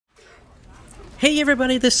Hey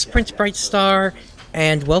everybody, this is Prince Brightstar,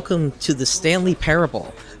 and welcome to the Stanley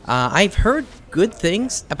Parable. I've heard good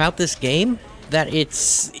things about this game, that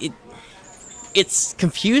it's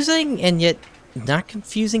confusing and yet not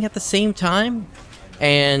confusing at the same time,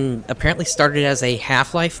 and apparently started as a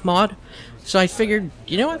Half-Life mod. So I figured,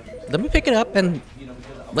 you know what, let me pick it up and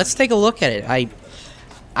let's take a look at it.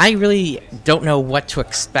 I really don't know what to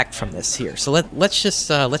expect from this here, so let's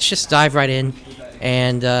just dive right in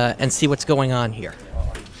and see what's going on here.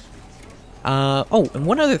 Oh, and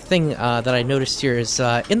one other thing that I noticed here is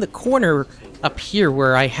in the corner up here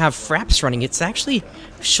where I have Fraps running, it's actually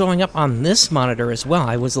showing up on this monitor as well.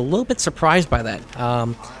 I was a little bit surprised by that.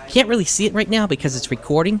 Can't really see it right now because it's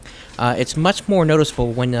recording. It's much more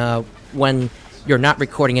noticeable when you're not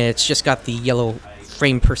recording it. It's just got the yellow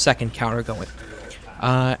frame per second counter going.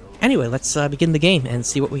 Anyway, let's begin the game and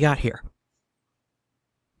see what we got here.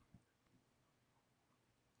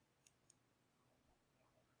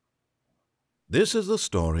 This is the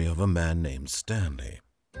story of a man named Stanley.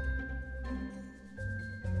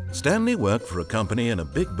 Stanley worked for a company in a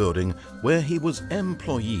big building where he was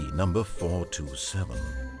employee number 427.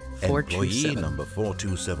 Employee number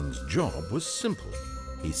 427's job was simple.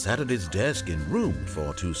 He sat at his desk in room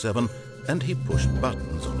 427 and he pushed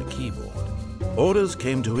buttons on a keyboard. Orders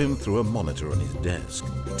came to him through a monitor on his desk,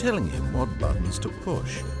 telling him what buttons to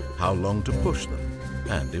push, how long to push them,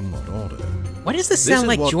 and in what order. Why does this sound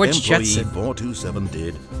like George Jetson? Employee 427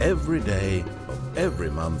 did every day of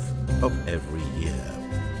every month of every year.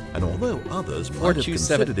 And although others might have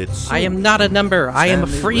considered it so, I am not a number. I am a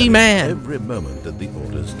free man. Every moment that the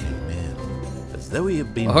orders came in, as though he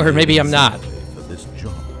had been or maybe I'm not for this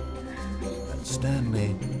job. And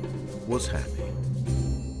Stanley was happy.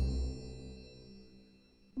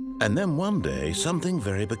 And then one day, something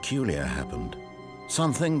very peculiar happened.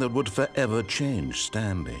 Something that would forever change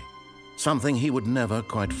Stanley. Something he would never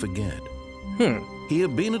quite forget. He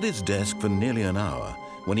had been at his desk for nearly an hour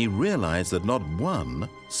when he realized that not one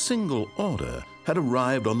single order had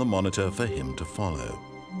arrived on the monitor for him to follow.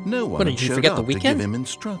 No one had showed up to give him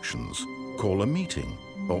instructions, call a meeting,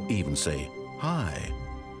 or even say hi.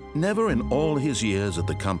 Never in all his years at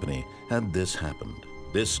the company had this happened,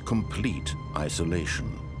 this complete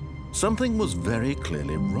isolation. Something was very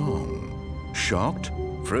clearly wrong. Shocked,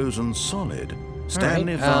 frozen solid,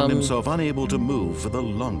 Stanley found himself unable to move for the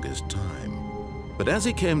longest time. But as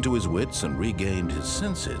he came to his wits and regained his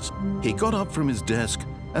senses, he got up from his desk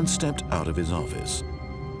and stepped out of his office.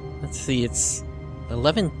 Let's see, it's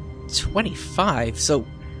 11:25. So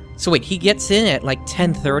wait, he gets in at like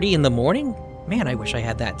 10:30 in the morning? Man, I wish I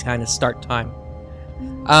had that kind of start time.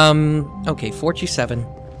 Okay, 427.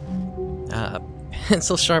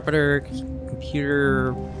 Pencil sharpener,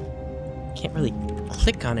 computer. Can't really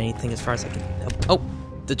click on anything as far as I can. Oh,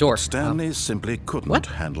 the door. Stanley simply couldn't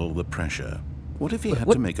handle the pressure. What if he had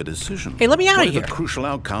to make a decision? Hey, let me out of here. What if a crucial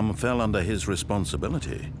outcome fell under his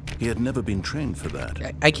responsibility? He had never been trained for that.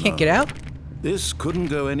 I can't get out? This couldn't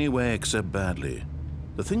go any way except badly.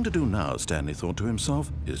 The thing to do now, Stanley thought to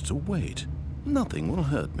himself, is to wait. Nothing will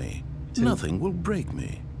hurt me. Nothing will break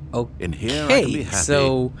me. Okay, in here I can be happy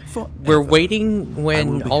so forever. We're waiting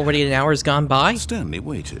when already an hour's gone by? Stanley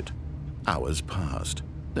waited. Hours passed,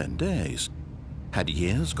 then days. Had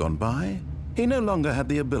years gone by? He no longer had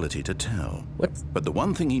the ability to tell. What? But the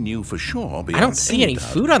one thing he knew for sure beyond I don't see any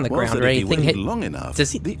food on the ground or anything. Long enough, did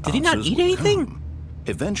he not eat anything? Come.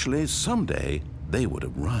 Eventually, someday, they would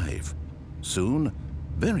arrive. Soon,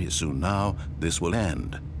 very soon now, this will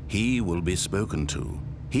end. He will be spoken to.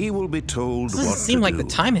 He will be told what to do. Doesn't seem like the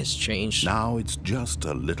time has changed. Now it's just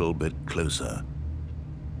a little bit closer.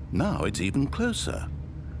 Now it's even closer.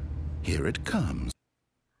 Here it comes.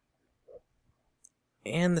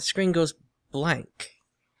 And the screen goes blank.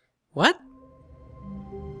 What?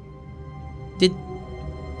 Did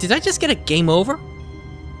I just get a game over?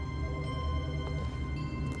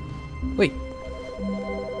 Wait.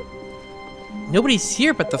 Nobody's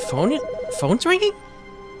here, but the phone's ringing?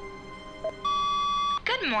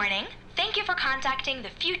 Good morning. Thank you for contacting the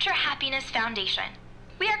Future Happiness Foundation.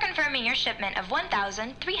 We are confirming your shipment of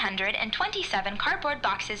 1,327 cardboard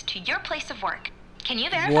boxes to your place of work. Can you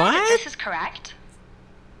verify that this is correct?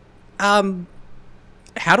 How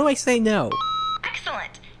do I say no?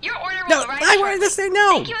 Excellent. Your order will arrive I wanted to say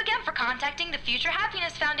no! Thank you again for contacting the Future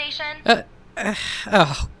Happiness Foundation.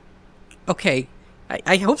 Oh. Okay.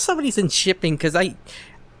 I hope somebody's in shipping, because how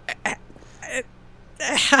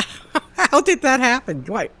did that happen?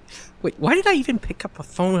 Wait, why did I even pick up a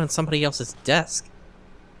phone on somebody else's desk?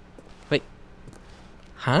 Wait.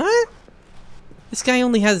 Huh? This guy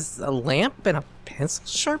only has a lamp and a pencil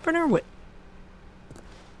sharpener? What?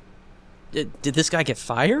 did this guy get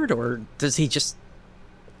fired, or does he just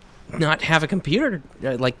not have a computer?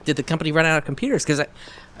 Like, did the company run out of computers? Because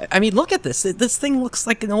I mean, look at this. This thing looks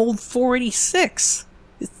like an old 486.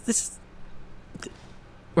 This,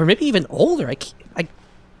 or maybe even older.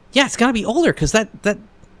 Yeah, it's got to be older because that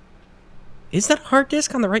is that a hard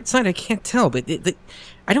disk on the right side? I can't tell, but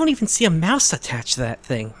I don't even see a mouse attached to that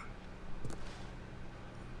thing.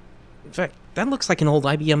 In fact, that looks like an old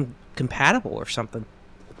IBM compatible or something.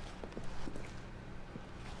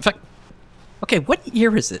 In fact, okay, what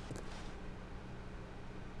year is it?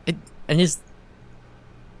 And is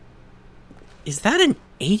that an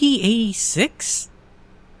 8086?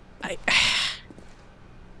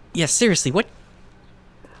 Yeah, seriously, what?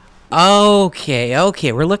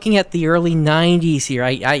 Okay, we're looking at the early 90s here.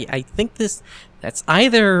 I think that's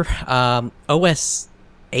either OS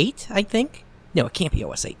 8, I think. No, it can't be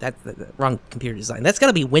OS 8. That's the wrong computer design. That's got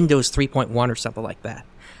to be Windows 3.1 or something like that.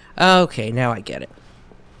 Okay, now I get it.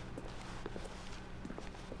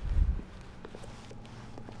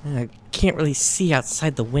 I can't really see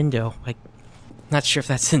outside the window. I'm not sure if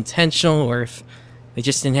that's intentional or if they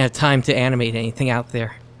just didn't have time to animate anything out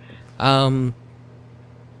there.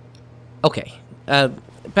 Okay,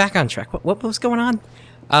 back on track. What was going on?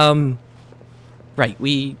 Right,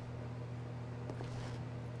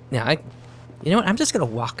 now, you know what? I'm just gonna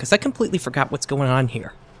walk, because I completely forgot what's going on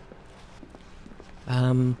here.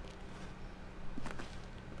 I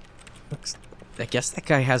guess that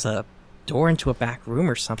guy has a door into a back room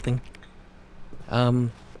or something.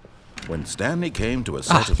 When Stanley came to a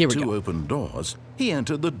set of here we two go. open doors, he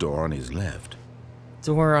entered the door on his left.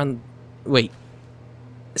 Door on... Wait.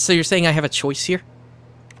 So you're saying I have a choice here?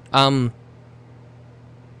 You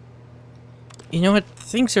know what?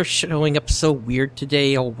 Things are showing up so weird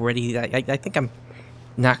today already. I think I'm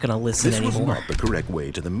not going to listen This was anymore. not the correct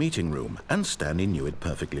way to the meeting room, and Stanley knew it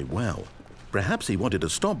perfectly well. Perhaps he wanted to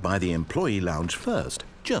stop by the employee lounge first,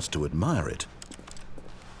 just to admire it.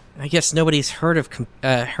 I guess nobody's heard of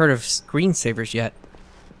screensavers yet.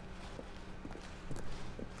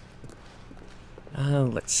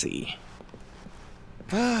 Let's see.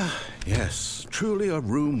 Yes, truly a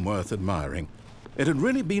room worth admiring. It had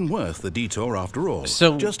really been worth the detour after all,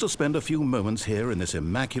 So- just to spend a few moments here in this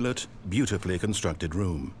immaculate, beautifully constructed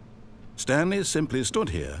room. Stanley simply stood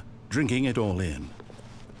here, drinking it all in.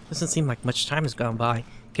 Doesn't seem like much time has gone by.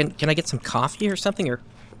 Can I get some coffee or something, or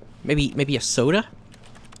maybe a soda?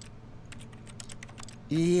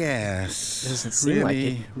 Yes, Doesn't seem like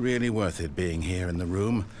it. really worth it being here in the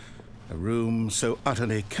room. A room so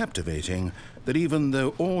utterly captivating that even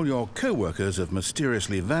though all your co-workers have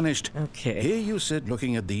mysteriously vanished, Okay. here you sit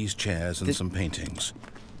looking at these chairs and some paintings.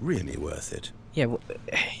 Really worth it. Yeah.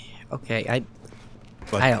 Okay.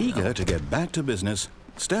 But I don't eager know. to get back to business,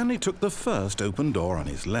 Stanley took the first open door on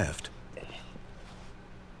his left.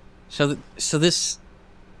 So this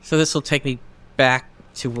will take me back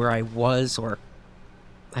to where I was, or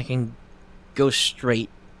I can go straight.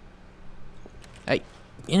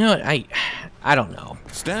 You know what? I don't know.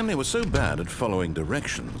 Stanley was so bad at following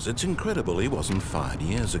directions, it's incredible he wasn't fired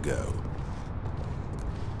years ago.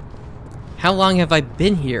 How long have I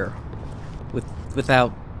been here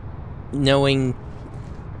without knowing,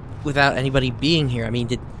 without anybody being here? I mean,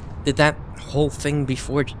 did that whole thing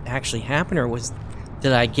before actually happen, or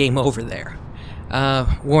did I game over there?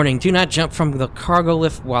 Warning, do not jump from the cargo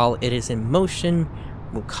lift while it is in motion,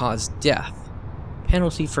 will cause death.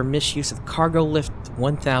 Penalty for misuse of cargo lift,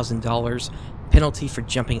 $1,000. Penalty for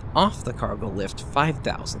jumping off the cargo lift,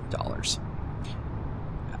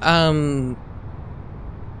 $5,000.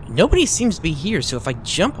 Nobody seems to be here, so if I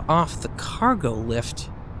jump off the cargo lift,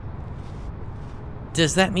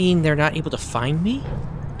 does that mean they're not able to find me?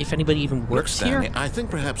 If anybody even Look, works Stanley, here? I think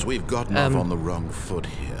perhaps we've gotten off on the wrong foot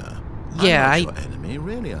here. Yeah, I'm not your enemy,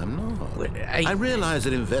 really, I'm not. I realize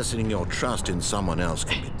that investing your trust in someone else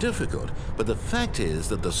can be difficult, but the fact is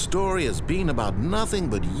that the story has been about nothing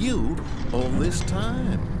but you all this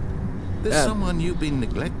time. There's someone you've been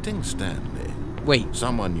neglecting, Stanley. Wait,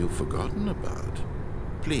 Someone you've forgotten about.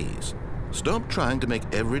 Please, stop trying to make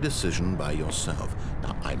every decision by yourself.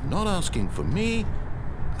 Now, I'm not asking for me,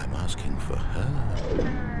 I'm asking for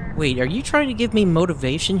her. wait, are you trying to give me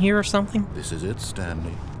motivation here or something? This is it,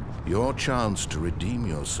 Stanley. Your chance to redeem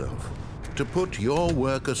yourself, to put your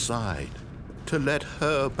work aside, to let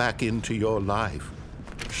her back into your life.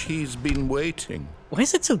 She's been waiting. Why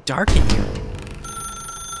is it so dark in here?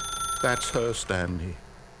 That's her, Stanley.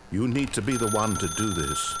 You need to be the one to do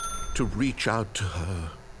this, to reach out to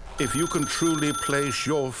her. If you can truly place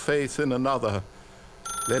your faith in another,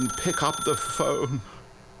 then pick up the phone.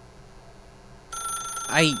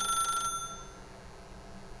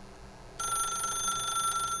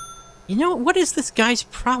 You know, what is this guy's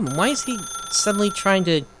problem? Why is he suddenly trying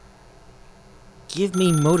to give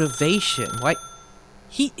me motivation? Why?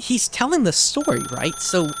 He's telling the story, right?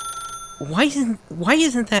 So why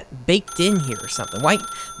isn't that baked in here or something?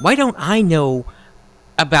 Why don't I know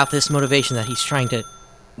about this motivation that he's trying to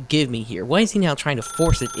give me here? Why is he now trying to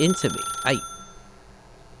force it into me?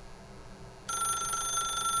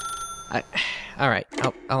 All right,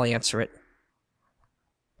 I'll answer it.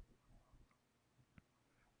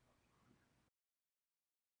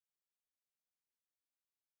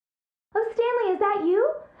 Oh, Stanley, is that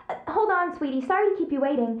you? Hold on, sweetie. Sorry to keep you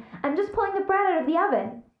waiting. I'm just pulling the bread out of the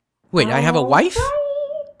oven. Wait, I have a wife?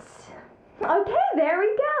 Right. Okay, there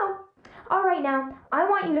we go. All right, now, I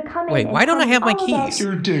want you to come in. Wait, why don't I have my keys?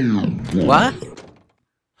 You're damn. What?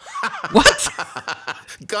 What?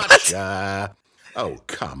 Gotcha! Oh,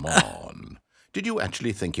 come on. Did you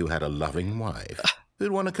actually think you had a loving wife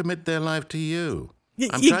who'd want to commit their life to you?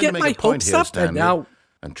 I'm you trying get to make my a point hopes here, up, Stanley. and now...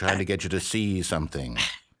 I'm trying to get you to see something.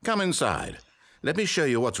 Come inside. Let me show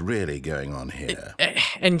you what's really going on here.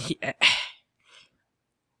 And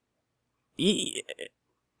you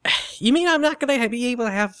mean I'm not gonna be able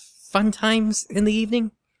to have fun times in the evening?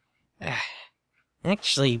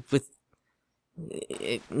 Actually, with...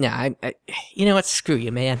 Nah, you know what? Screw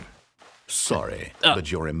you, man. Sorry,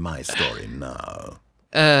 but you're in my story now.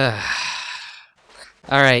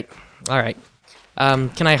 Alright.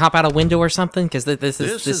 Can I hop out a window or something? Because this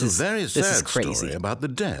is a very sad crazy. story about the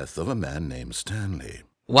death of a man named Stanley.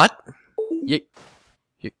 What? You...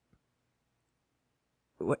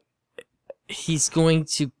 What? He's going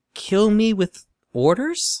to kill me with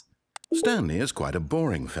orders? Stanley is quite a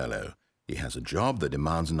boring fellow. He has a job that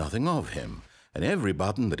demands nothing of him, and every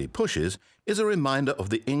button that he pushes is a reminder of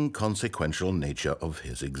the inconsequential nature of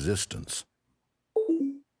his existence.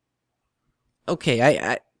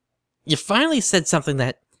 Okay, you finally said something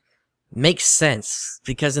that makes sense,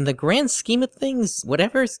 because in the grand scheme of things,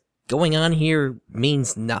 whatever's going on here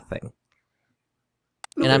means nothing.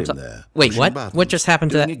 Look And at him there, wait, pushing what? buttons, What just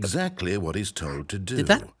happened to doing that? exactly what he's told to do. Did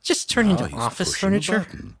that just turn Now into he's office pushing a furniture?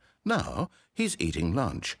 button. Now he's eating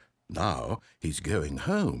lunch. Now he's going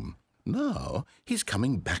home. Now he's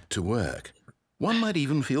coming back to work. One might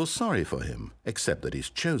even feel sorry for him, except that he's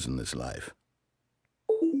chosen this life.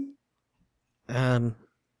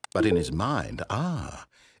 But in his mind,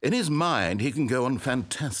 in his mind he can go on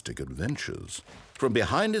fantastic adventures. From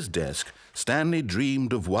behind his desk, Stanley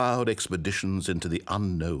dreamed of wild expeditions into the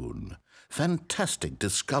unknown, fantastic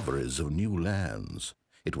discoveries of new lands.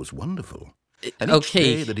 It was wonderful. And each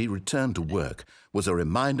day that he returned to work was a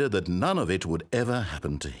reminder that none of it would ever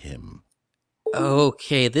happen to him.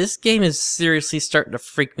 Okay, this game is seriously starting to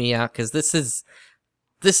freak me out, because this is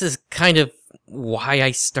kind of why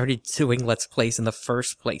I started doing Let's Plays in the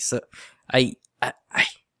first place. So, I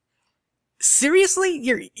seriously,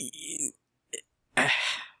 you're...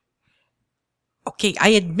 Okay, I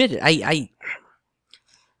admit it,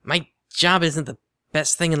 my job isn't the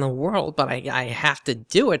best thing in the world, but I have to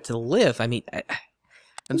do it to live. I mean...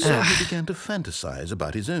 And so he began to fantasize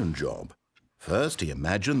about his own job. First, he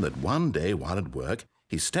imagined that one day while at work,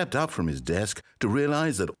 he stepped up from his desk to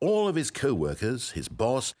realize that all of his co-workers, his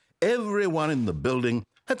boss, everyone in the building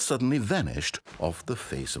had suddenly vanished off the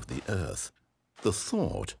face of the earth. The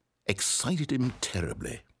thought excited him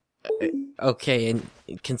terribly. Okay, and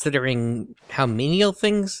considering how menial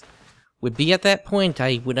things would be at that point,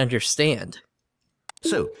 I would understand.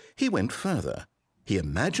 So he went further. He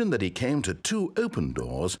imagined that he came to two open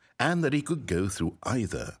doors and that he could go through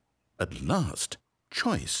either. At last,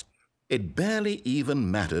 choice. It barely even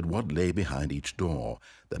mattered what lay behind each door.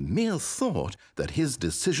 The mere thought that his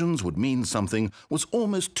decisions would mean something was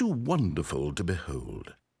almost too wonderful to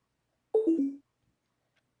behold.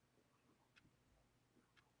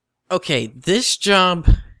 Okay, this job,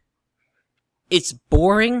 it's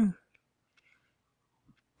boring,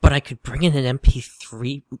 but I could bring in an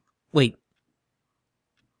MP3... Wait.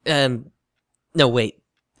 No, wait.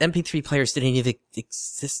 MP3 players didn't even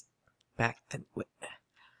exist back then.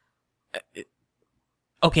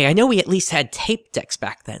 Okay, I know we at least had tape decks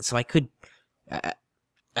back then, so I could, I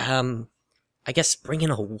guess bring in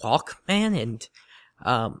a Walkman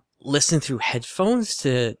and, listen through headphones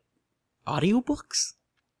to audiobooks?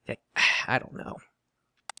 I don't know.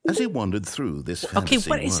 As he wandered through this fantasy Okay,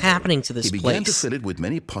 what is world, happening to this he place? began to fill it with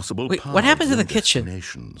many possible Wait, paths what happened to the and kitchen?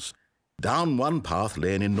 destinations. Down one path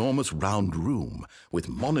lay an enormous round room with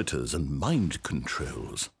monitors and mind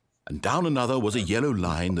controls. And down another was a yellow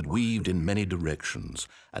line that weaved in many directions.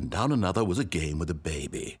 And down another was a game with a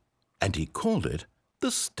baby. And he called it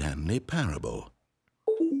the Stanley Parable.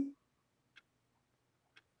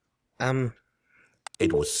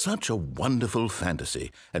 It was such a wonderful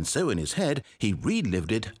fantasy, and so in his head he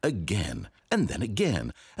relived it again, and then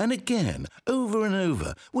again, and again, over and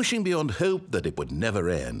over, wishing beyond hope that it would never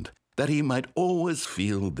end, that he might always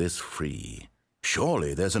feel this free.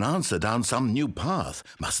 Surely there's an answer down some new path,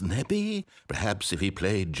 mustn't there be? Perhaps if he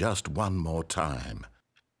played just one more time.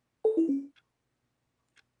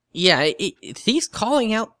 Yeah, he's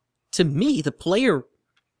calling out to me, the player.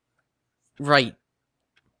 Right.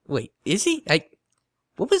 Wait, is he?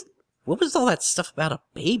 What was all that stuff about a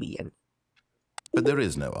baby? And but there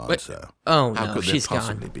is no answer. Oh How no, could she's there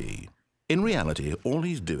possibly gone. be? In reality, all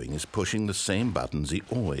he's doing is pushing the same buttons he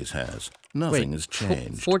always has. Nothing has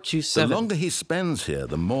changed. 427. The longer he spends here,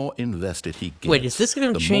 the more invested he gets. Wait, is this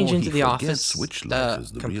going to change into the forgets office which life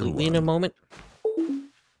is the real completely one. in a moment?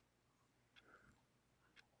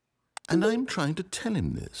 And I'm trying to tell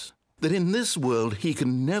him this, that in this world he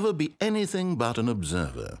can never be anything but an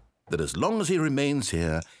observer, that as long as he remains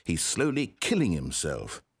here, he's slowly killing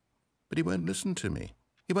himself. But he won't listen to me.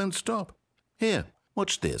 He won't stop. Here,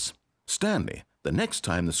 watch this. Stanley, the next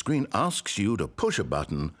time the screen asks you to push a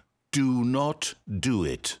button, do not do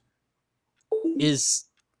it. Is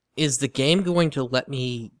the game going to let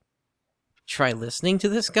me try listening to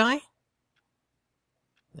this guy?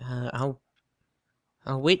 I'll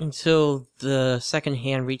wait until the second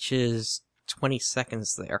hand reaches 20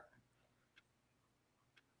 seconds there.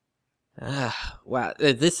 Wow,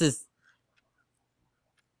 this is...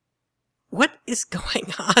 What is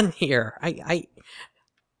going on here?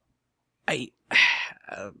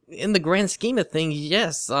 In the grand scheme of things,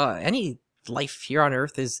 yes, any life here on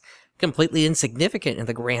Earth is completely insignificant in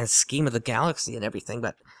the grand scheme of the galaxy and everything,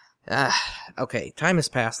 but, okay, time has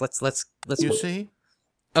passed, let's... You see?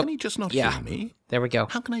 Can he just not hear me? There we go.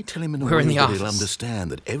 How can I tell him in a We're way in the that office. he'll understand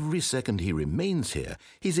that every second he remains here,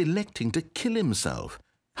 he's electing to kill himself?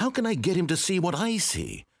 How can I get him to see what I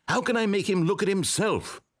see? How can I make him look at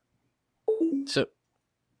himself?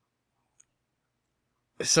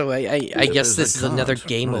 So I guess this is another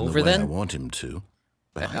game not in over the way then? I want him to.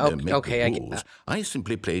 But I don't make the rules. I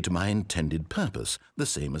simply play to my intended purpose, the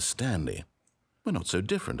same as Stanley. We're not so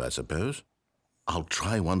different, I suppose. I'll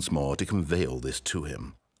try once more to convey all this to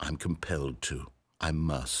him. I'm compelled to. I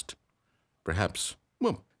must. Perhaps,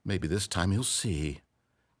 well, maybe this time he'll see.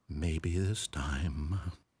 Maybe this time.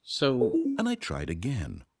 So... And I tried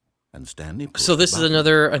again. And Stanley pushed So this a is button.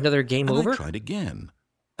 another game And over? I tried again.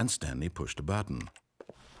 And Stanley pushed a button.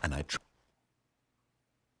 And I tried.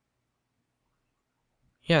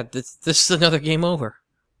 Yeah, this is another game over.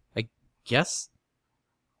 I guess?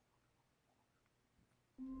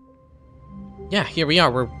 Yeah, here we are.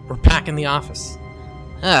 We're back in the office.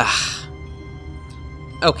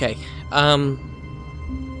 Okay. Alright,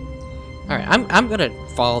 I'm gonna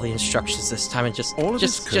follow the instructions this time and just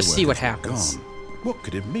see what happens. Gone. What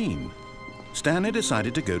could it mean? Stanley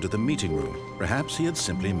decided to go to the meeting room. Perhaps he had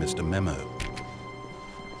simply missed a memo.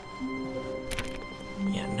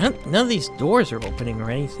 Yeah, none of these doors are opening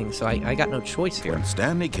or anything, so I got no choice here. When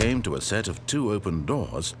Stanley came to a set of 2 open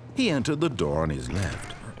doors, he entered the door on his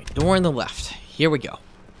left. Alright, door on the left. Here we go.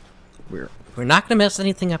 We're not gonna mess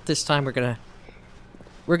anything up this time. We're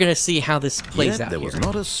gonna see how this plays Yet out there here. was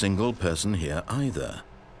not a single person here either.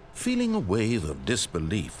 Feeling a wave of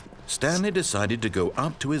disbelief, Stanley decided to go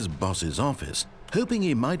up to his boss's office, hoping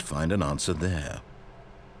he might find an answer there.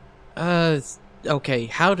 Okay,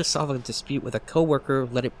 how to solve a dispute with a coworker,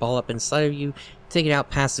 let it ball up inside of you, take it out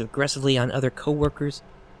passive-aggressively on other coworkers,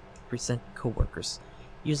 present coworkers.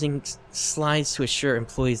 Using slides to assure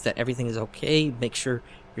employees that everything is okay, make sure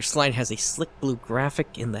your slide has a slick blue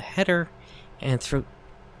graphic in the header, and throw...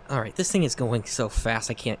 Alright, this thing is going so fast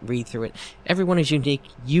I can't read through it. Everyone is unique,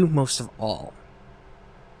 you most of all.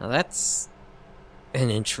 Now that's an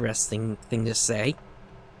interesting thing to say.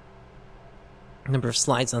 Number of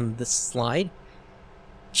slides on this slide.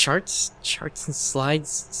 Charts and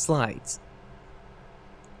slides.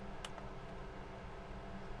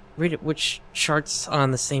 Read it which charts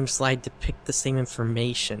on the same slide depict the same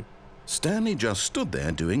information. Stanley just stood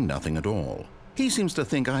there doing nothing at all. He seems to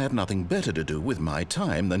think I have nothing better to do with my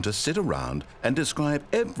time than to sit around and describe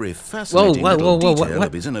every fascinating little detail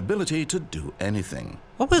of his inability to do anything.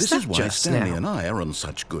 What was this that is why just Stanley now? and I are on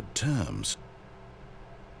such good terms.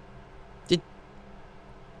 Did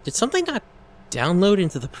something not download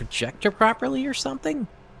into the projector properly or something?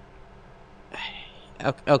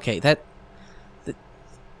 Okay,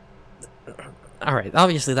 alright,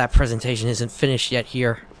 obviously that presentation isn't finished yet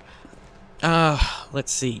here.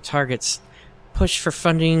 Let's see, targets. Push for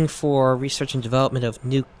funding for research and development of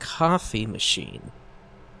new coffee machine.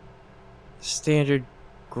 Standard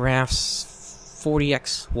graphs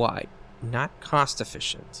 40x wide. not cost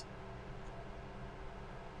efficient.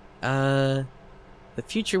 The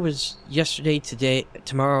future was yesterday, today,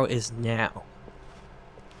 tomorrow is now.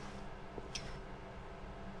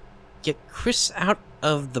 Get Chris out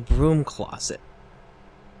of the broom closet.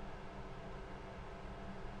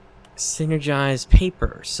 Synergize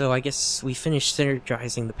paper. So I guess we finished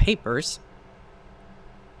synergizing the papers.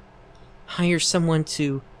 Hire someone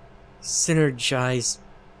to synergize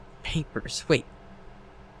papers. Wait.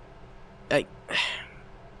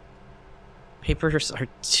 Papers are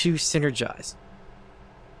too synergized.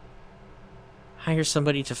 Hire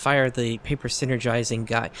somebody to fire the paper synergizing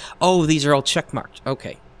guy. Oh, these are all checkmarked.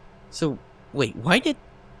 Okay. So, wait, why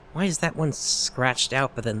is that one scratched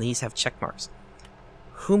out, but then these have check marks?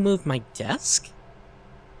 Who moved my desk?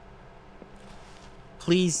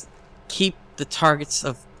 Please keep the targets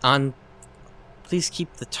on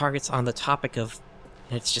the topic of...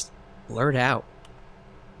 And it's just blurred out.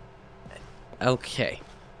 Okay.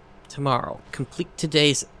 Tomorrow. Complete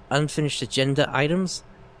today's unfinished agenda items.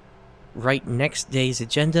 Write next day's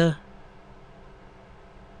agenda.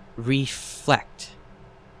 Reflect.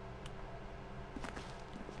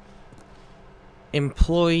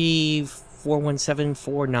 Employee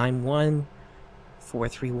 417491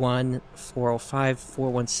 431 405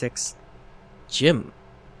 416 Jim.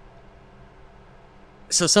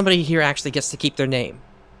 So somebody here actually gets to keep their name.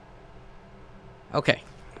 Okay.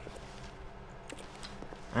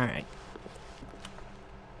 Alright.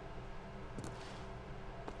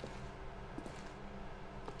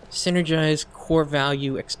 Synergize core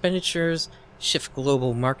value expenditures. Shift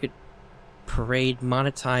global market parade.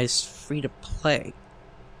 Monetize free to play.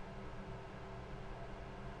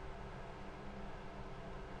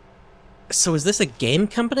 So is this a game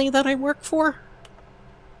company that I work for?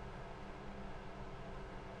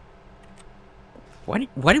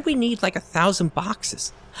 Why do we need like 1,000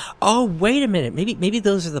 boxes? Oh, wait a minute. Maybe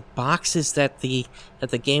those are the boxes that the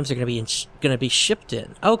games are going to be shipped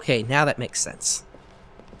in. Okay, now that makes sense.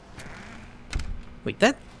 Wait,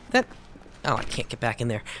 that oh, I can't get back in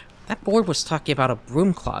there. That board was talking about a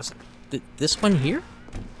broom closet. This one here?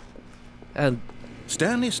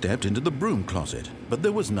 Stanley stepped into the broom closet, but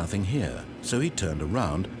there was nothing here, so he turned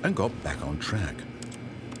around and got back on track.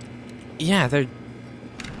 Yeah, there...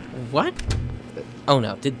 What? Oh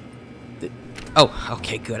no, oh,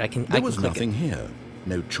 okay, good. There was nothing here.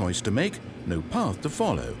 No choice to make, no path to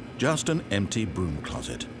follow. Just an empty broom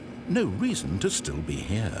closet. No reason to still be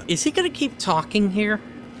here. Is he gonna keep talking here?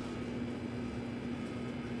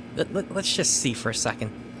 Let's just see for a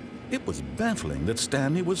second. It was baffling that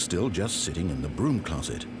Stanley was still just sitting in the broom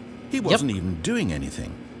closet. He wasn't even doing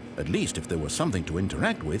anything. At least if there was something to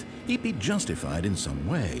interact with, he'd be justified in some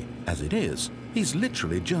way. As it is, he's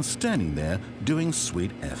literally just standing there doing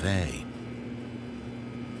sweet FA.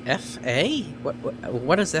 FA?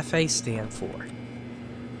 What does FA stand for?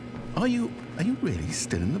 Are you really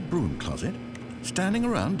still in the broom closet? Standing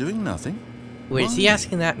around doing nothing? Wait, is he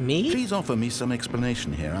asking that me? Please offer me some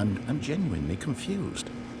explanation here. I'm genuinely confused.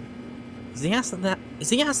 Is he asking that? Is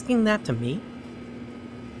he asking that to me?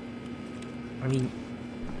 I mean...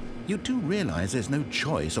 You do realize there's no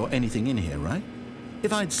choice or anything in here, right?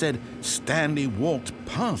 If I'd said Stanley walked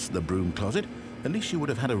past the broom closet, at least you would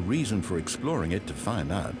have had a reason for exploring it to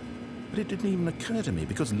find out. But it didn't even occur to me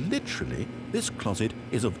because literally this closet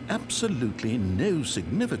is of absolutely no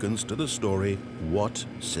significance to the story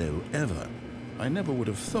whatsoever. I never would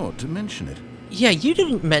have thought to mention it. Yeah, you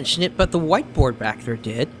didn't mention it, but the whiteboard back there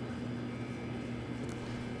did.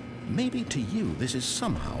 Maybe to you this is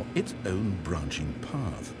somehow its own branching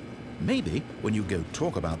path. Maybe when you go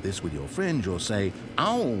talk about this with your friends, you'll say,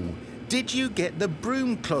 "Oh, did you get the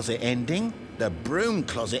broom closet ending? The broom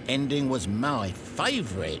closet ending was my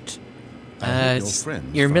favorite."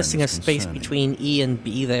 You're missing a space between E and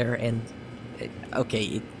B there, and...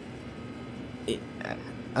 okay.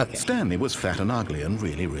 Okay. Stanley was fat and ugly and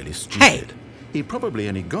really, really stupid. Hey! He probably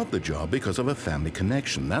only got the job because of a family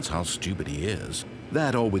connection. That's how stupid he is.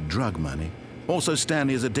 That or with drug money. Also,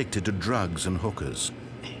 Stanley is addicted to drugs and hookers.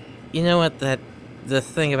 You know what, the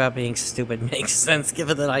thing about being stupid makes sense,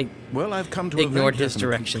 given that I've come to ignored a very his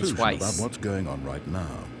directions twice. About what's going on right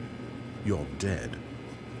now. You're dead.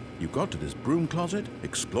 You got to this broom closet,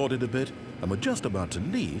 explored it a bit, and were just about to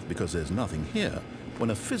leave because there's nothing here,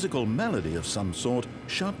 when a physical malady of some sort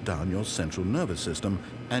shut down your central nervous system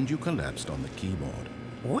and you collapsed on the keyboard.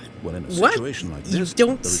 What? Well, in a situation like this, you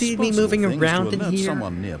don't see me moving around in here?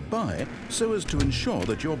 Someone nearby so as to ensure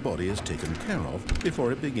that your body is taken care of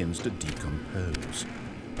before it begins to decompose.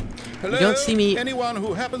 Hello? You don't see me... Anyone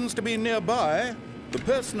who happens to be nearby? The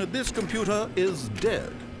person at this computer is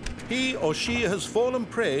dead. He or she has fallen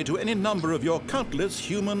prey to any number of your countless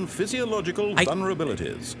human physiological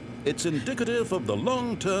vulnerabilities. It's indicative of the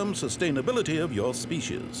long-term sustainability of your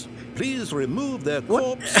species. Please remove their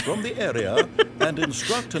corpse from the area and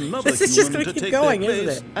instruct another human to take their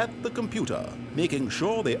place at the computer, making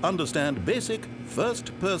sure they understand basic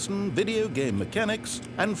first-person video game mechanics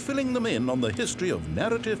and filling them in on the history of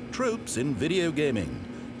narrative tropes in video gaming,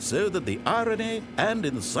 so that the irony and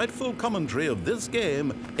insightful commentary of this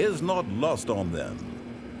game is not lost on them.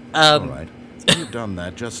 All right, when you've done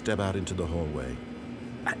that, just step out into the hallway.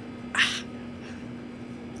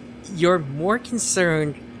 You're more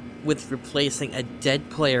concerned with replacing a dead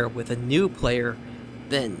player with a new player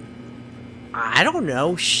than, I don't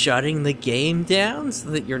know, shutting the game down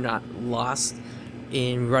so that you're not lost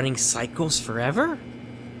in running cycles forever?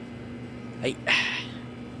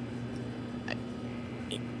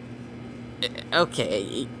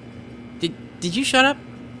 Okay. Did you shut up?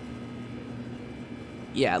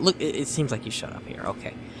 Yeah, look, it seems like you shut up here.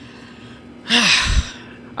 Okay.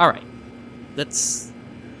 Alright.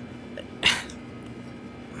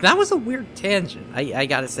 That was a weird tangent. I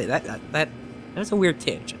gotta say, that was a weird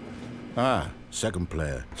tangent. Ah, second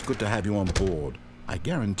player. It's good to have you on board. I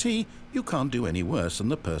guarantee you can't do any worse than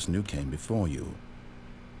the person who came before you.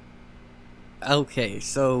 Okay,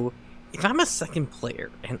 so if I'm a second player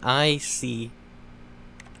and I see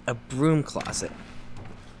a broom closet,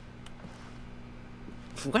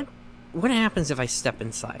 what happens if I step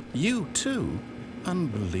inside? You too?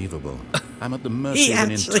 Unbelievable. I'm at the mercy of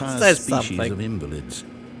an entire species of invalids.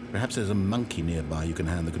 Perhaps there's a monkey nearby you can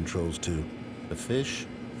hand the controls to. A fish?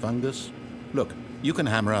 Fungus? Look, you can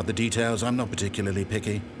hammer out the details. I'm not particularly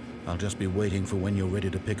picky. I'll just be waiting for when you're ready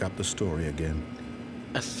to pick up the story again.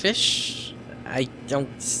 A fish? I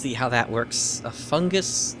don't see how that works. A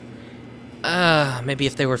fungus? Maybe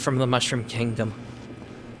if they were from the Mushroom Kingdom.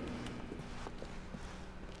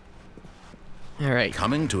 Alright.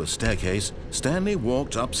 Coming to a staircase, Stanley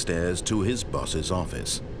walked upstairs to his boss's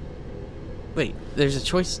office. Wait, there's a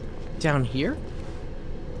choice down here?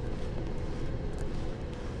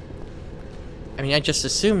 I mean, I just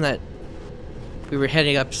assumed that we were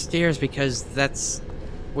heading upstairs because that's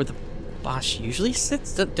where the boss usually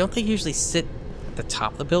sits. Don't they usually sit at the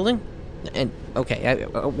top of the building? And okay,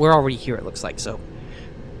 we're already here. It looks like, so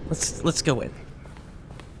let's go in.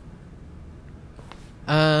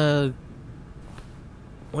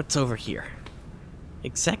 What's over here?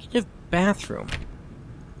 Executive bathroom.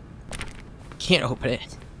 Can't open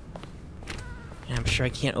it. And I'm sure I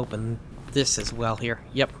can't open this as well here.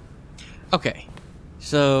 Yep. Okay.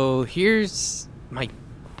 So here's my...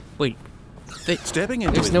 Wait. Stepping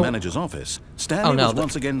into his manager's office, Stanley was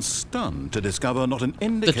once again stunned to discover not an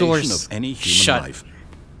indication of any human life.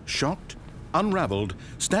 Shocked, unraveled,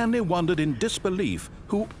 Stanley wondered in disbelief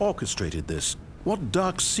who orchestrated this. What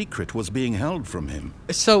dark secret was being held from him?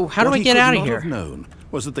 So, how do I get out of here? What he could not have known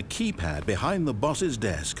was that the keypad behind the boss's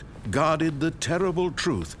desk guarded the terrible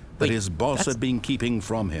truth that his boss had been keeping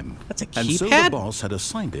from him. That's a keypad? And so the boss had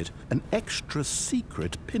assigned it an extra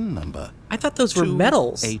secret PIN number. I thought those were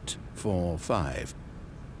medals. 2845.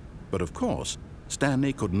 But of course,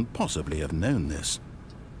 Stanley couldn't possibly have known this.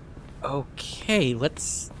 Okay,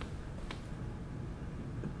 let's...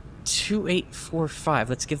 2845.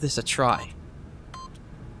 Let's give this a try.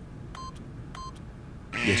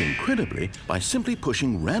 Yet incredibly, by simply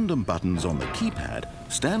pushing random buttons on the keypad,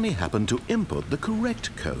 Stanley happened to input the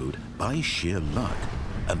correct code by sheer luck.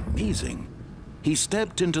 Amazing. He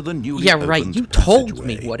stepped into the newly opened passageway. You told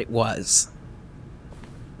me what it was.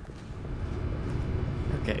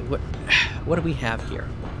 Okay, what do we have here?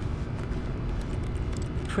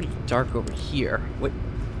 Pretty dark over here.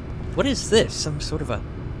 What is this? Some sort of a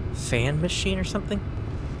fan machine or something?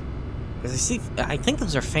 Because I think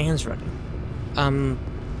those are fans running.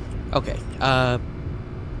 Okay,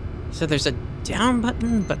 so there's a down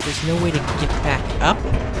button, but there's no way to get back up?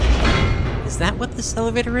 Is that what this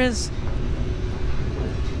elevator is?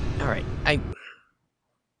 Alright,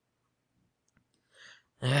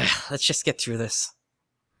 let's just get through this.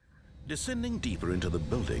 Descending deeper into the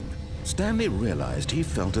building, Stanley realized he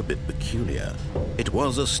felt a bit peculiar. It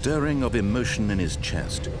was a stirring of emotion in his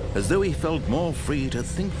chest, as though he felt more free to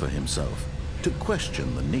think for himself, to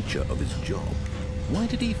question the nature of his job. Why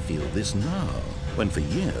did he feel this now, when for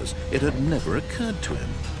years it had never occurred to him?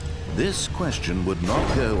 This question would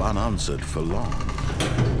not go unanswered for long.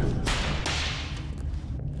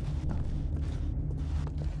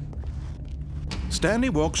 Stanley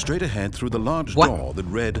walked straight ahead through the large door that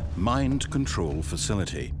read Mind Control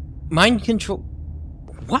Facility. Mind control...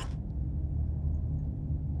 What?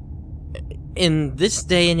 In this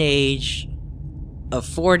day and age, of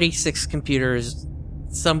 46 computers,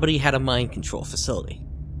 somebody had a mind control facility.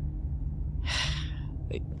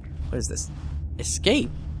 Wait, what is this? Escape?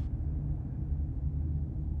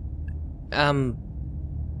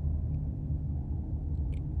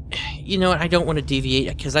 You know what? I don't want to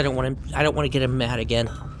deviate because I don't want to get him mad again.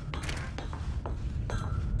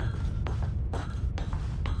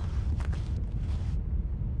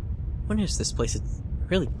 What is this place? It's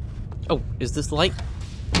really... Oh, is this light?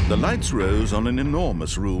 The lights rose on an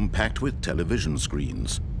enormous room packed with television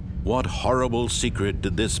screens. What horrible secret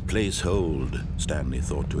did this place hold? Stanley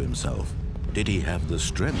thought to himself. Did he have the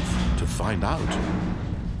strength to find out?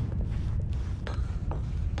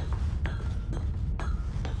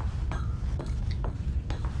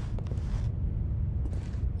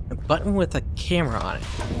 A button with a camera on it.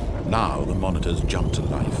 Now the monitors jumped to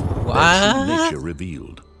life. What? Their true nature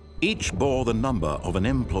revealed. Each bore the number of an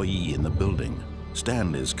employee in the building,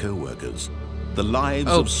 Stanley's co-workers. The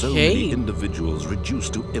lives of so many individuals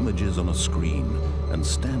reduced to images on a screen, and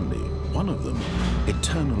Stanley, one of them,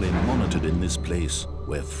 eternally monitored in this place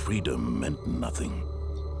where freedom meant nothing.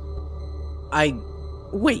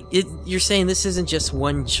 Wait, you're saying this isn't just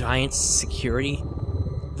one giant security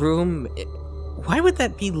room? Why would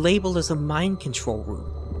that be labeled as a mind control room?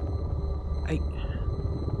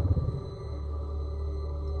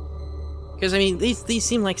 Because, I mean, these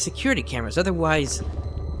seem like security cameras. Otherwise,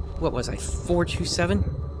 what was I, 427?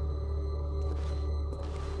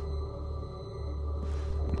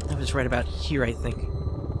 That was right about here, I think.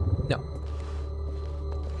 No.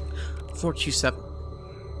 427.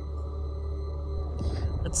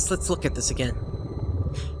 Let's look at this again.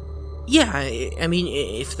 Yeah, I mean,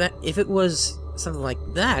 if it was something like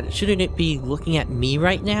that, shouldn't it be looking at me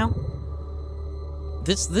right now?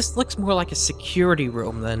 This looks more like a security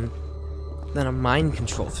room than a mind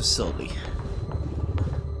control facility.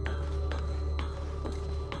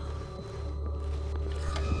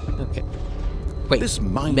 Okay. Wait, this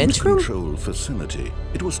mind men's room? control facility,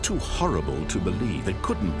 it was too horrible to believe. It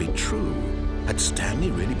couldn't be true. Had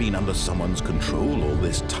Stanley really been under someone's control all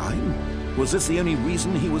this time? Was this the only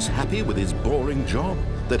reason he was happy with his boring job?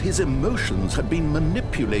 That his emotions had been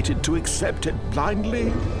manipulated to accept it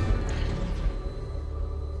blindly?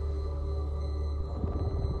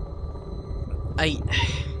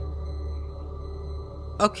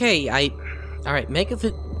 Alright, make of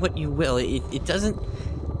it what you will. It doesn't...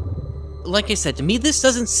 Like I said, to me this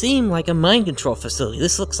doesn't seem like a mind control facility.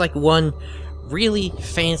 This looks like one really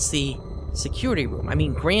fancy security room. I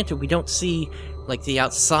mean, granted, we don't see, like, the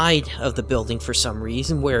outside of the building for some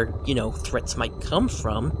reason where, you know, threats might come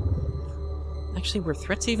from. Actually, were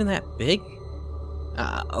threats even that big?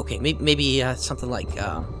 Okay, maybe something like,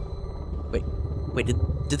 wait,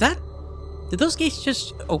 did those gates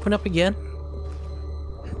just open up again?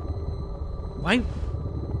 Why?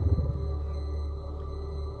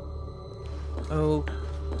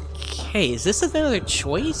 Okay, is this another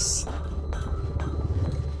choice?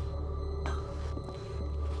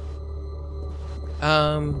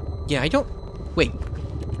 Yeah, I don't... Wait.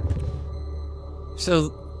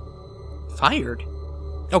 So... Fired?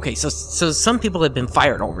 Okay, so some people have been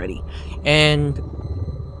fired already. And...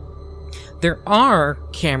 there are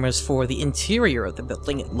cameras for the interior of the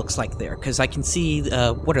building, it looks like there, because I can see,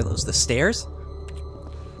 what are those, the stairs?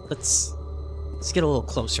 Let's get a little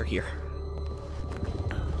closer here.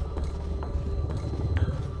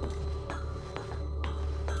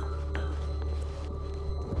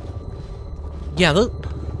 Yeah,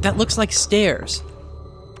 that looks like stairs.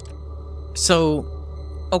 So,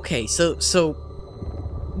 okay, so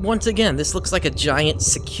once again, this looks like a giant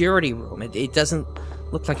security room. It doesn't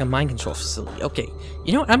look like a mind control facility. Okay,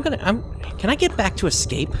 you know what? Can I get back to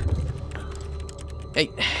escape? Hey,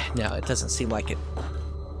 no, it doesn't seem like it.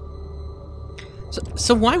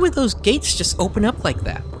 So why would those gates just open up like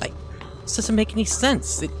that? Like, this doesn't make any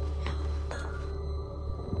sense.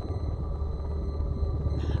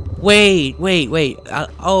 Wait.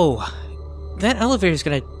 Oh, that elevator's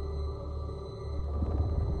gonna...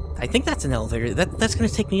 I think that's an elevator. That's gonna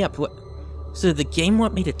take me up. What? So did the game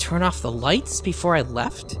want me to turn off the lights before I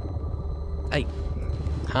left?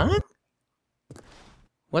 Huh?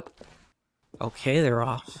 What? Okay, they're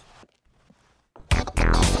off.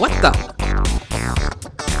 What the?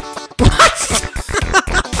 What?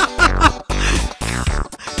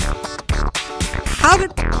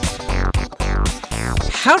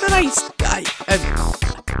 How did I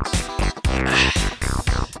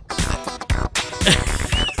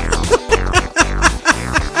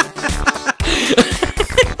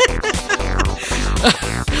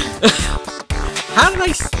How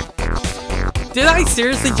did I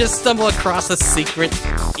seriously just stumble across a secret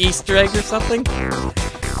Easter egg or something?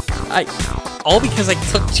 All because I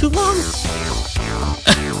took too long?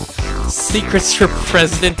 Secrets for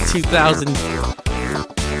President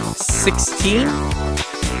 2016?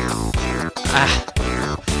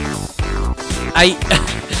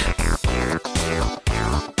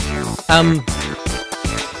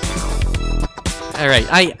 Alright,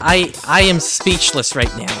 I am speechless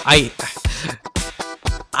right now. I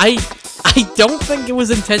don't think it was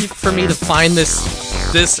intended for me to find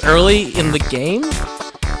this early in the game,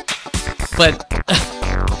 but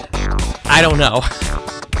I don't know.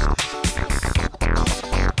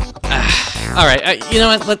 Alright, you know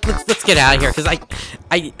what? Let's get out of here, because I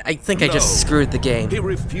think I just screwed the game. He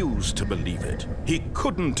refused to believe it. He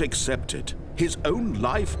couldn't accept it. His own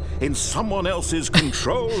life in someone else's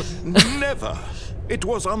control? Never. It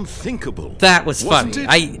was unthinkable. That was funny.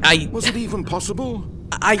 Was it even possible?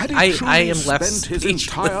 I am left spent his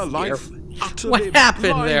entire life utterly what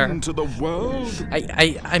happened blind there? to the world?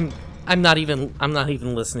 I'm not even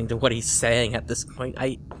listening to what he's saying at this point.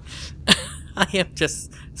 I am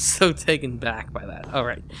just so taken back by that. All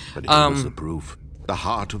right. But here was the proof. The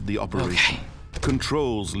heart of the operation. Okay.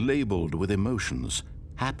 Controls labeled with emotions.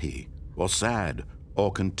 Happy or sad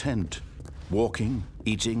or content. Walking,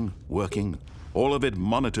 eating, working. All of it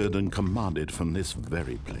monitored and commanded from this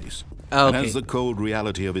very place. Okay. And as the cold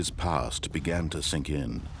reality of his past began to sink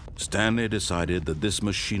in, Stanley decided that this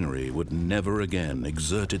machinery would never again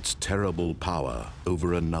exert its terrible power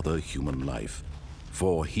over another human life.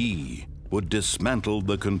 For he would dismantle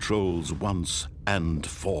the controls once and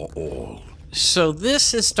for all. So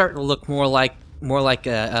this is starting to look more like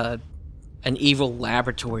an evil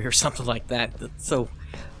laboratory or something like that. So,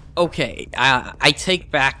 okay, I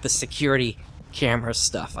take back the security camera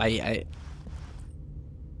stuff.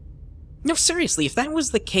 No, seriously, if that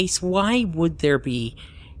was the case, why would there be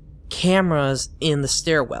cameras in the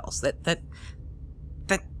stairwells? That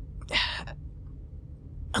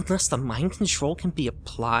unless the mind control can be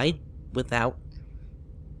applied without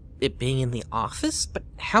it being in the office? But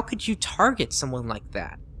how could you target someone like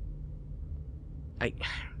that?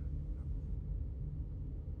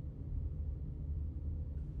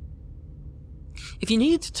 If you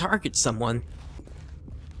needed to target someone,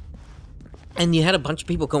 and you had a bunch of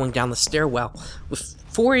people going down the stairwell with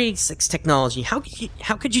 486 technology, how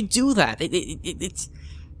could you do that? It's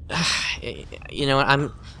you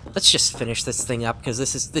know, let's just finish this thing up, because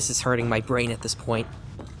this is hurting my brain at this point.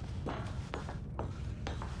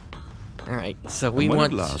 All right, so when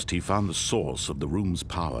at last he found the source of the room's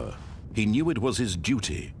power, he knew it was his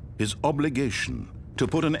duty, his obligation, to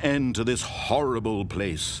put an end to this horrible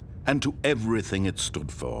place and to everything it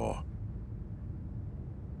stood for.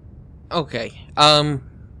 Okay,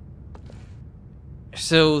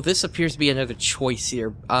 so this appears to be another choice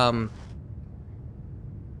here.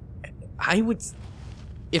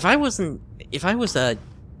 If I was a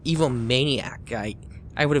evil maniac, I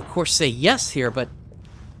would of course say yes here, but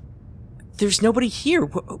there's nobody here.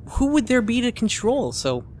 Who would there be to control?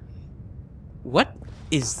 So, what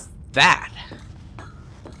is that?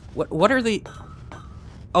 What are the?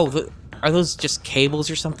 Oh, are those just cables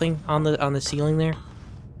or something on the ceiling there?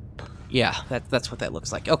 Yeah, that's what that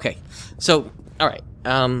looks like. Okay, so all right.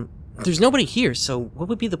 There's nobody here, so what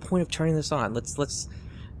would be the point of turning this on? Let's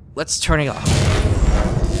turn it off.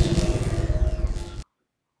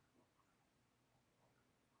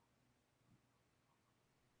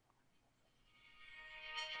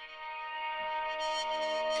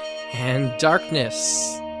 And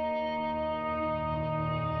darkness.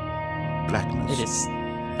 Blackness. It is.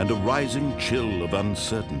 And a rising chill of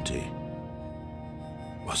uncertainty.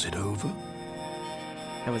 Was it over?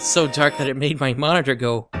 It was so dark that it made my monitor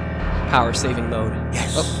go power saving mode.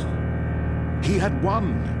 Yes. Oh. He had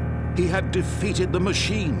won. He had defeated the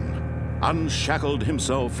machine. Unshackled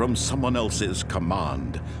himself from someone else's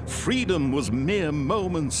command. Freedom was mere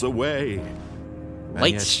moments away.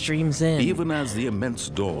 Light streams in. Even as the immense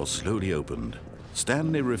door slowly opened,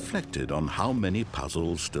 Stanley reflected on how many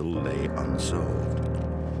puzzles still lay unsolved.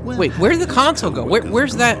 Wait, where did the console go?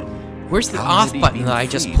 Where's that? Where's the off button that I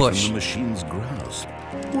just pushed? The machine's grasp.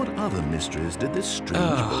 What other mysteries did this strange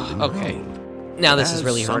building okay. hold? Now this is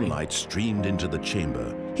really hurting. As sunlight streamed into the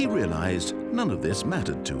chamber, he realized none of this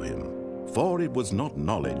mattered to him, for it was not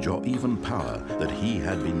knowledge or even power that he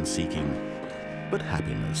had been seeking, but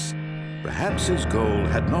happiness. Perhaps his goal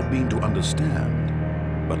had not been to understand,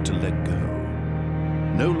 but to let go.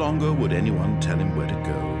 No longer would anyone tell him where to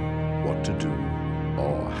go, what to do,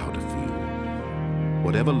 or how to feel.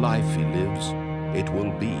 Whatever life he lives, it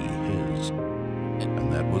will be his.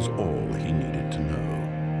 And that was all he needed to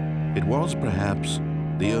know. It was perhaps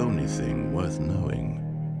the only thing worth knowing.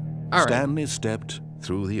 All right. Stanley stepped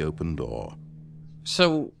through the open door.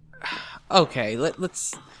 So, okay,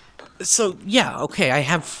 let's... So, yeah, okay, I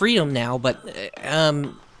have freedom now, but,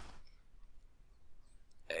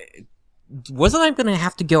 wasn't I gonna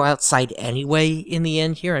have to go outside anyway in the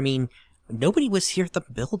end here? I mean, nobody was here at the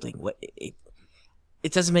building.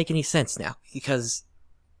 It doesn't make any sense now, because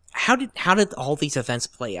how did all these events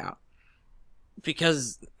play out?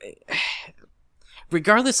 Because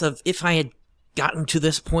regardless of if I had gotten to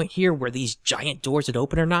this point here where these giant doors had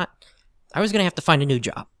opened or not, I was gonna have to find a new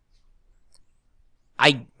job.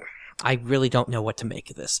 I really don't know what to make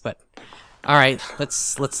of this, but alright,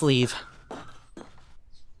 let's leave.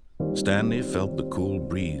 Stanley felt the cool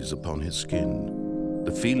breeze upon his skin,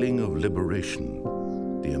 the feeling of liberation,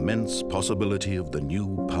 the immense possibility of the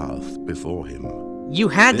new path before him. You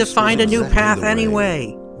had to find a new path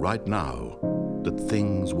anyway. Right now, that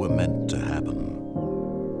things were meant to happen.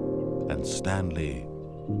 And Stanley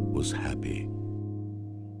was happy.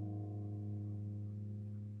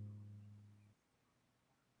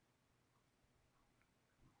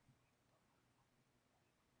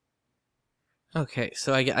 Okay,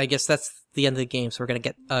 so I guess that's the end of the game, so we're gonna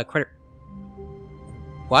get credit.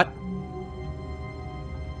 What?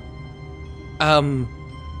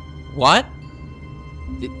 What?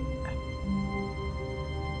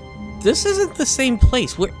 This isn't the same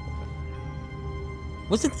place. Where...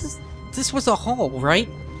 Wasn't this... This was a hall, right?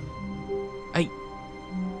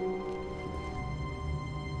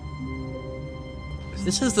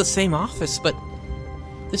 This is the same office, but...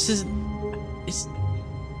 This is...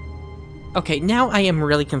 Okay, now I am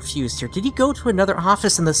really confused here. Did he go to another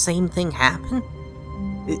office and the same thing happen?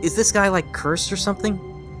 Is this guy, like, cursed or something?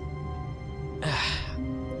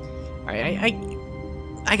 Alright,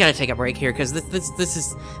 I gotta take a break here, because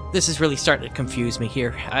this is really starting to confuse me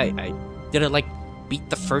here. Did I, like, beat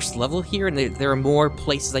the first level here, and there are more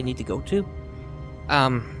places I need to go to?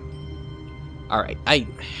 Alright, I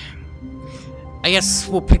guess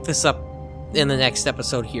we'll pick this up in the next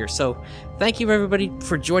episode here. So, thank you everybody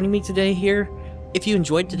for joining me today here. If you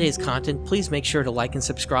enjoyed today's content, please make sure to like and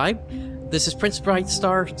subscribe. This is Prince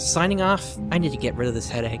Brightstar, signing off. I need to get rid of this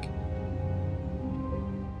headache.